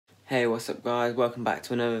Hey, what's up guys, welcome back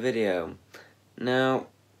to another video. Now,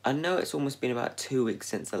 I know it's almost been about 2 weeks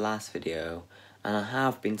since the last video, and I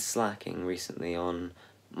have been slacking recently on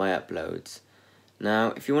my uploads.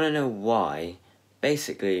 Now, if you want to know why,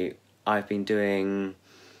 basically I've been doing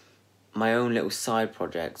my own little side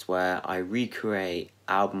projects where I recreate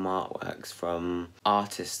album artworks from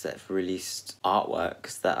artists that have released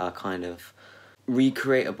artworks that are kind of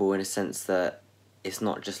recreatable in a sense that it's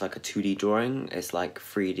not just like a 2D drawing, it's like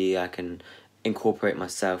 3D, I can incorporate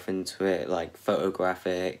myself into it, like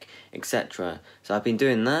photographic, etc. So I've been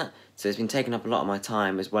doing that, so it's been taking up a lot of my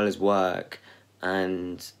time as well as work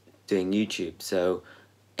and doing YouTube, so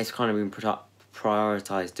it's kind of been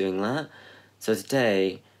prioritised doing that. So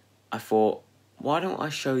today, I thought, why don't I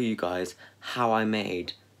show you guys how I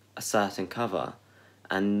made a certain cover?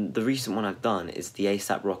 And the recent one I've done is the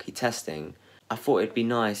A$AP Rocky testing. I thought it'd be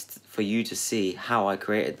nice for you to see how I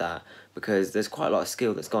created that, because there's quite a lot of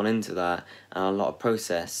skill that's gone into that and a lot of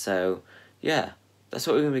process. So yeah, that's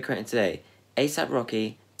what we're going to be creating today. A$AP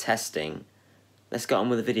Rocky testing. Let's get on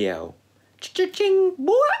with the video. Cha-ching,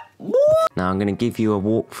 boy, boy. Now I'm going to give you a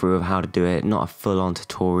walkthrough of how to do it, not a full-on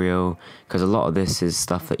tutorial, because a lot of this is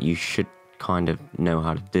stuff that you should kind of know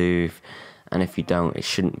how to do, and if you don't, it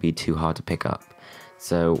shouldn't be too hard to pick up.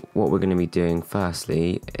 So what we're going to be doing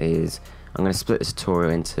firstly is I'm going to split the tutorial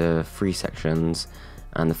into 3 sections,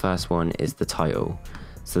 and the first one is the title.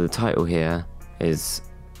 So the title here is,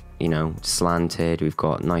 you know, slanted, we've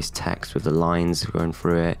got nice text with the lines going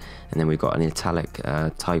through it, and then we've got an italic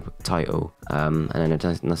type title, and then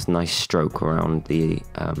a nice stroke around the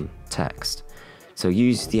text. So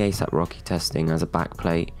use the A$AP Rocky testing as a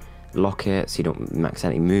backplate, lock it so you don't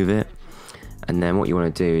accidentally move it, and then what you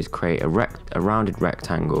want to do is create a rounded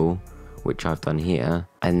rectangle, which I've done here,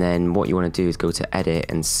 and then what you want to do is go to edit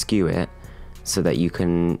and skew it so that you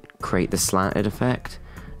can create the slanted effect.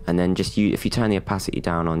 And then just if you turn the opacity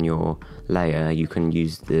down on your layer, you can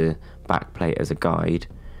use the backplate as a guide,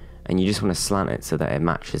 and you just want to slant it so that it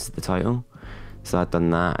matches the title. So I've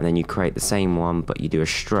done that, and then you create the same one, but you do a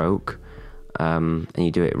stroke, and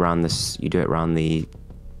you do it around the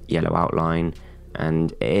yellow outline,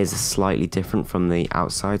 and it is slightly different from the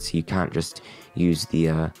outside, so you can't just use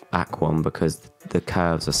the back one because the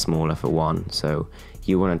curves are smaller for one, so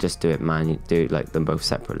you want to just do it like them both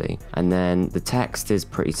separately. And then the text is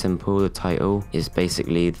pretty simple. The title is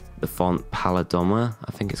basically the font Palladoma,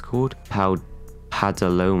 I think it's called,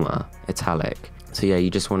 Padaloma italic. So yeah, you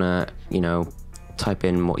just want to, you know, type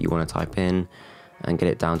in what you want to type in and get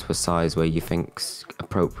it down to a size where you think's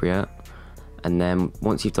appropriate. And then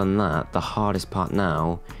once you've done that, the hardest part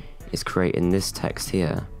now is creating this text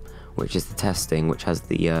here, which is the testing, which has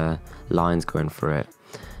the lines going through it.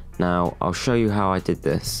 Now I'll show you how I did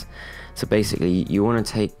this. So basically you want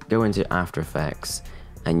to go into After Effects,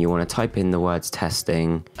 and you want to type in the words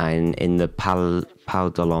testing and in the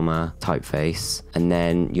Padaloma typeface, and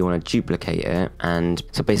then you want to duplicate it. And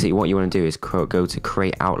so basically what you want to do is go to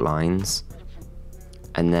create outlines,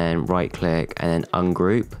 and then right click and then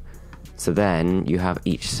ungroup. So then you have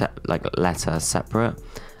each letter separate,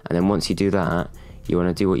 and then once you do that, you want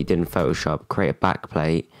to do what you did in Photoshop, create a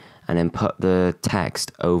backplate, and then put the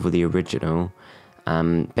text over the original,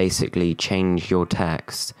 and basically change your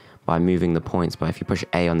text by moving the points. But if you push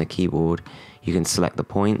A on the keyboard, you can select the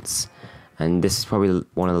points, and this is probably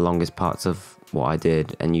one of the longest parts of what I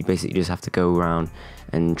did, and you basically just have to go around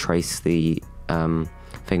and trace the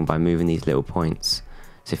thing by moving these little points.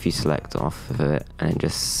 So if you select off of it and then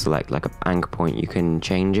just select like an anchor point, you can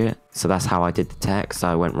change it. So that's how I did the text.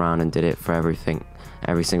 I went around and did it for everything,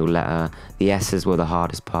 every single letter. The S's were the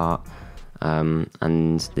hardest part,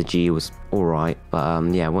 and the G was alright.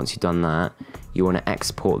 But yeah, once you've done that, you want to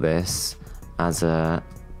export this as a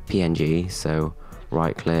PNG. So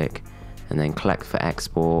right click and then collect for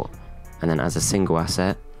export, and then as a single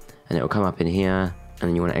asset, and it will come up in here. And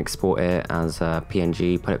then you want to export it as a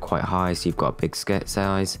PNG, put it quite high so you've got a big sketch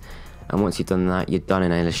size. And once you've done that, you're done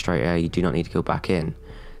in Illustrator. You do not need to go back in.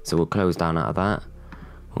 So we'll close down out of that,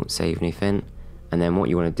 won't save anything. And then what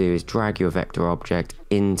you want to do is drag your vector object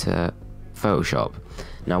into Photoshop.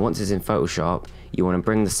 Now once it's in Photoshop, you want to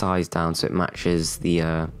bring the size down so it matches the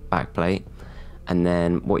backplate. And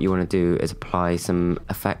then what you want to do is apply some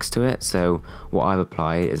effects to it. So what I've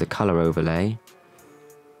applied is a color overlay.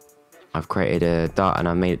 I've created and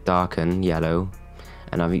I've made it darken yellow,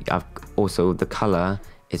 and I've also, the color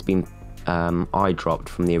is been eye dropped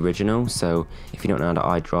from the original. So if you don't know how to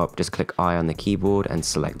eye drop, just click I on the keyboard and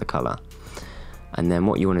select the color. And then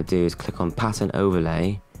what you want to do is click on pattern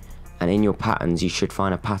overlay, and in your patterns you should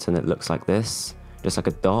find a pattern that looks like this, just like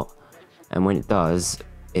a dot. And when it does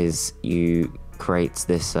is you creates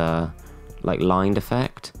this like lined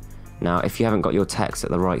effect. Now if you haven't got your text at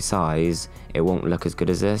the right size, it won't look as good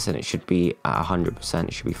as this, and it should be at 100%,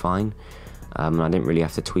 it should be fine. I didn't really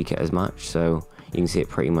have to tweak it as much, so you can see it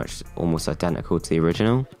pretty much almost identical to the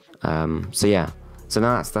original. So yeah, so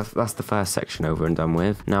now that's the first section over and done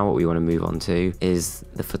with. Now what we want to move on to is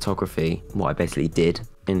the photography. What I basically did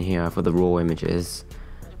in here for the raw images,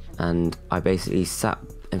 and I basically sat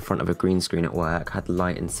in front of a green screen at work, had the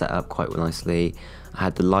lighting set up quite nicely. I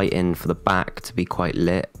had the lighting for the back to be quite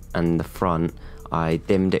lit, and the front I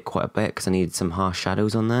dimmed it quite a bit because I needed some harsh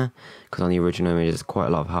shadows on there, because on the original image there's quite a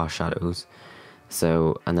lot of harsh shadows.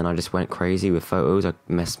 So, and then I just went crazy with photos. I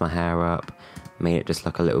messed my hair up, made it just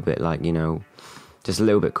look a little bit like, you know, just a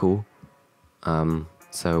little bit cool.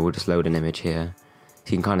 So we'll just load an image here,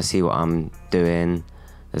 so you can kind of see what I'm doing.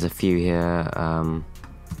 There's a few here,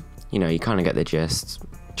 you know, you kind of get the gist.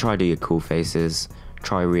 Try do your cool faces,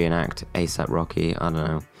 try reenact ASAP Rocky, I don't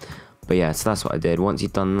know. But yeah, so that's what I did. Once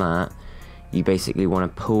you've done that, you basically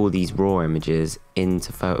want to pull these raw images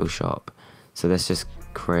into Photoshop. So let's just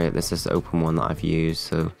open one that I've used.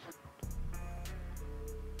 So,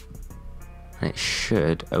 and it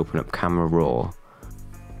should open up Camera Raw.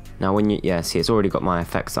 Now when see, it's already got my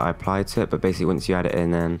effects that I applied to it, but basically once you add it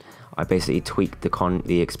in, then I basically tweaked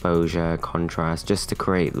the exposure, contrast, just to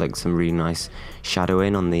create like some really nice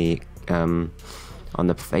shadowing on the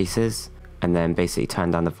faces, and then basically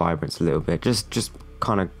turn down the vibrance a little bit. Just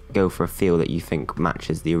kind of go for a feel that you think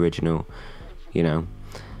matches the original, you know.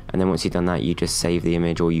 And then once you've done that, you just save the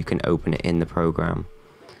image, or you can open it in the program.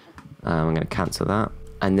 I'm going to cancel that.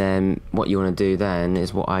 And then what you want to do then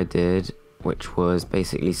is what I did, which was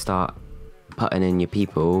basically start putting in your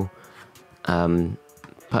people, putting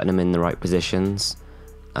them in the right positions.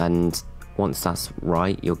 And once that's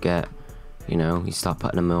right, you'll get, you know, you start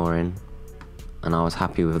putting them more in. And I was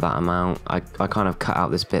happy with that amount. I kind of cut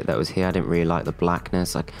out this bit that was here. I didn't really like the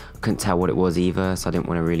blackness. I couldn't tell what it was either, so I didn't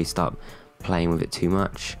want to really start playing with it too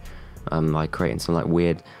much. Like creating some like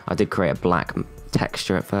weird, I did create a black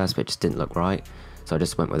texture at first, but it just didn't look right, so I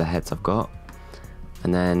just went with the heads I've got.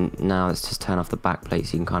 And then now let's just turn off the back plate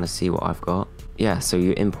so you can kind of see what I've got. Yeah, so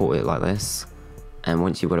you import it like this, and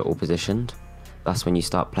once you've got it all positioned, that's when you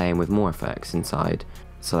start playing with more effects inside.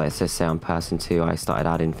 So let's just say on person 2, I started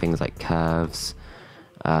adding things like curves,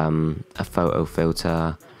 a photo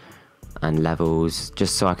filter, and levels,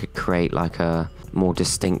 just so I could create like a more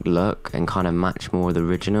distinct look and kind of match more of the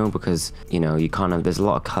original, because, you know, there's a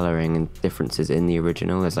lot of colouring and differences in the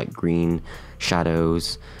original. There's like green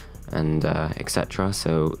shadows and etc.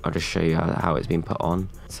 So I'll just show you how it's been put on.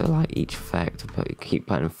 So like each effect, keep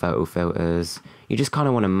putting photo filters. You just kind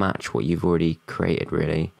of want to match what you've already created,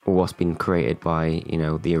 really, or what's been created by, you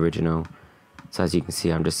know, the original. So as you can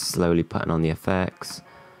see, I'm just slowly putting on the effects,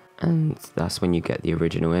 and that's when you get the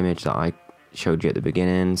original image that I showed you at the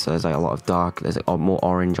beginning. So there's like a lot of dark, there's like more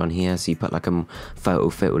orange on here, so you put like a photo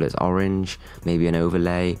filter that's orange, maybe an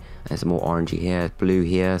overlay. There's more orangey here, blue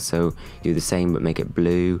here, so do the same but make it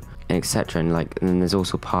blue, and etc. And then there's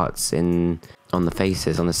also parts on the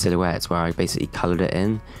faces, on the silhouettes, where I basically coloured it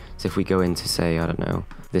in. So if we go into, say, I don't know,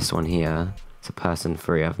 this one here, it's a person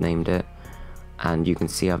 3, I've named it, and you can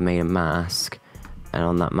see I've made a mask, and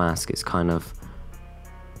on that mask it's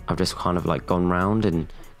I've just kind of like gone round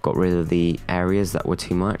and got rid of the areas that were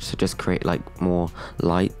too much, so just create like more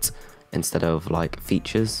light instead of like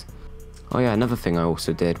features. Oh yeah, another thing I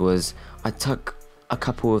also did was I took a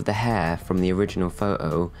couple of the hair from the original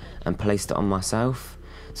photo and placed it on myself.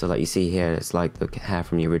 So like you see here, it's like the hair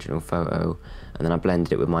from the original photo, and then I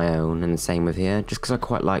blended it with my own, and the same with here, just because I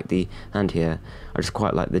quite like I just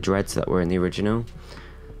quite like the dreads that were in the original.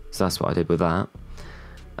 So that's what I did with that.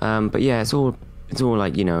 But yeah, it's all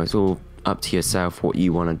like, you know, it's all up to yourself what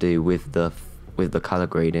you want to do with the color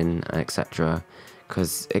grading, etc.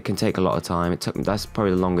 Because it can take a lot of time. That's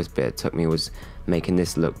probably the longest bit it took me, was making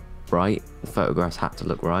this look right. The photographs had to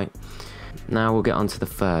look right. Now we'll get on to the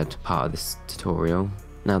third part of this tutorial.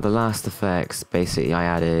 Now the last effects basically I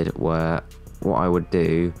added were, what I would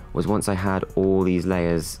do was, once I had all these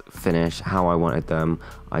layers finished how I wanted them,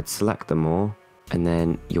 I'd select them all, and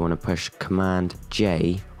then you want to push Command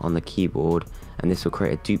J on the keyboard, and this will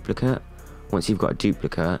create a duplicate. Once you've got a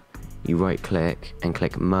duplicate, you right click and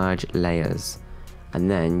click Merge Layers, and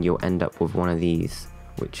then you'll end up with one of these,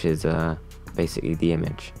 which is basically the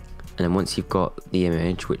image. And then once you've got the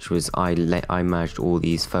image, which was I merged all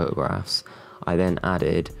these photographs, I then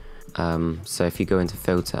added, so if you go into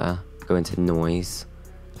filter, go into noise,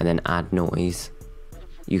 and then add noise,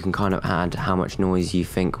 you can kind of add how much noise you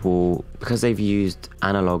think will, because they've used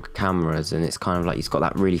analog cameras and it's kind of like it's got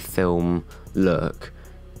that really film look,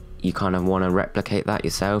 you kind of want to replicate that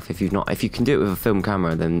yourself. If you can do it with a film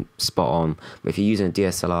camera, then spot on. But if you're using a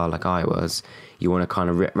DSLR like I was, you want to kind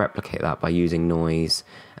of replicate that by using noise.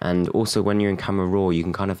 And also when you're in camera raw, you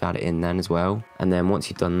can kind of add it in then as well. And then once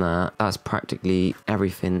you've done that, that's practically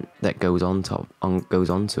everything that goes onto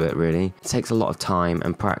it, really. It takes a lot of time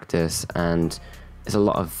and practice, and it's a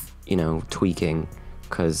lot of, you know, tweaking,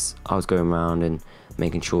 because I was going around and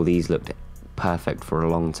making sure these looked perfect for a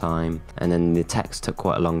long time, and then the text took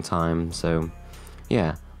quite a long time. So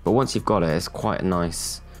yeah, but once you've got it, it's quite a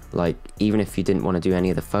nice, like, even if you didn't want to do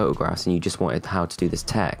any of the photographs and you just wanted how to do this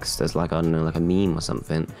text as, like, I don't know, like a meme or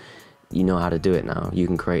something, you know how to do it now. You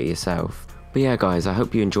can create it yourself. But yeah guys, I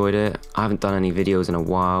hope you enjoyed it. I haven't done any videos in a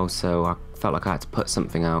while, so I felt like I had to put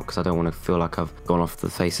something out, because I don't want to feel like I've gone off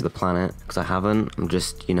the face of the planet, because I haven't. I'm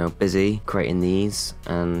just, you know, busy creating these,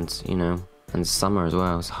 and, you know, and summer as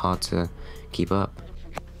well, it's hard to keep up.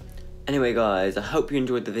 Anyway guys, I hope you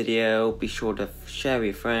enjoyed the video. Be sure to share with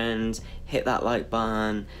your friends, hit that like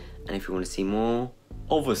button, and if you want to see more,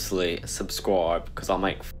 obviously subscribe, because I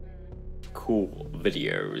make cool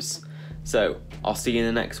videos. So I'll see you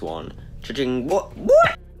in the next one. Cha-ching. What?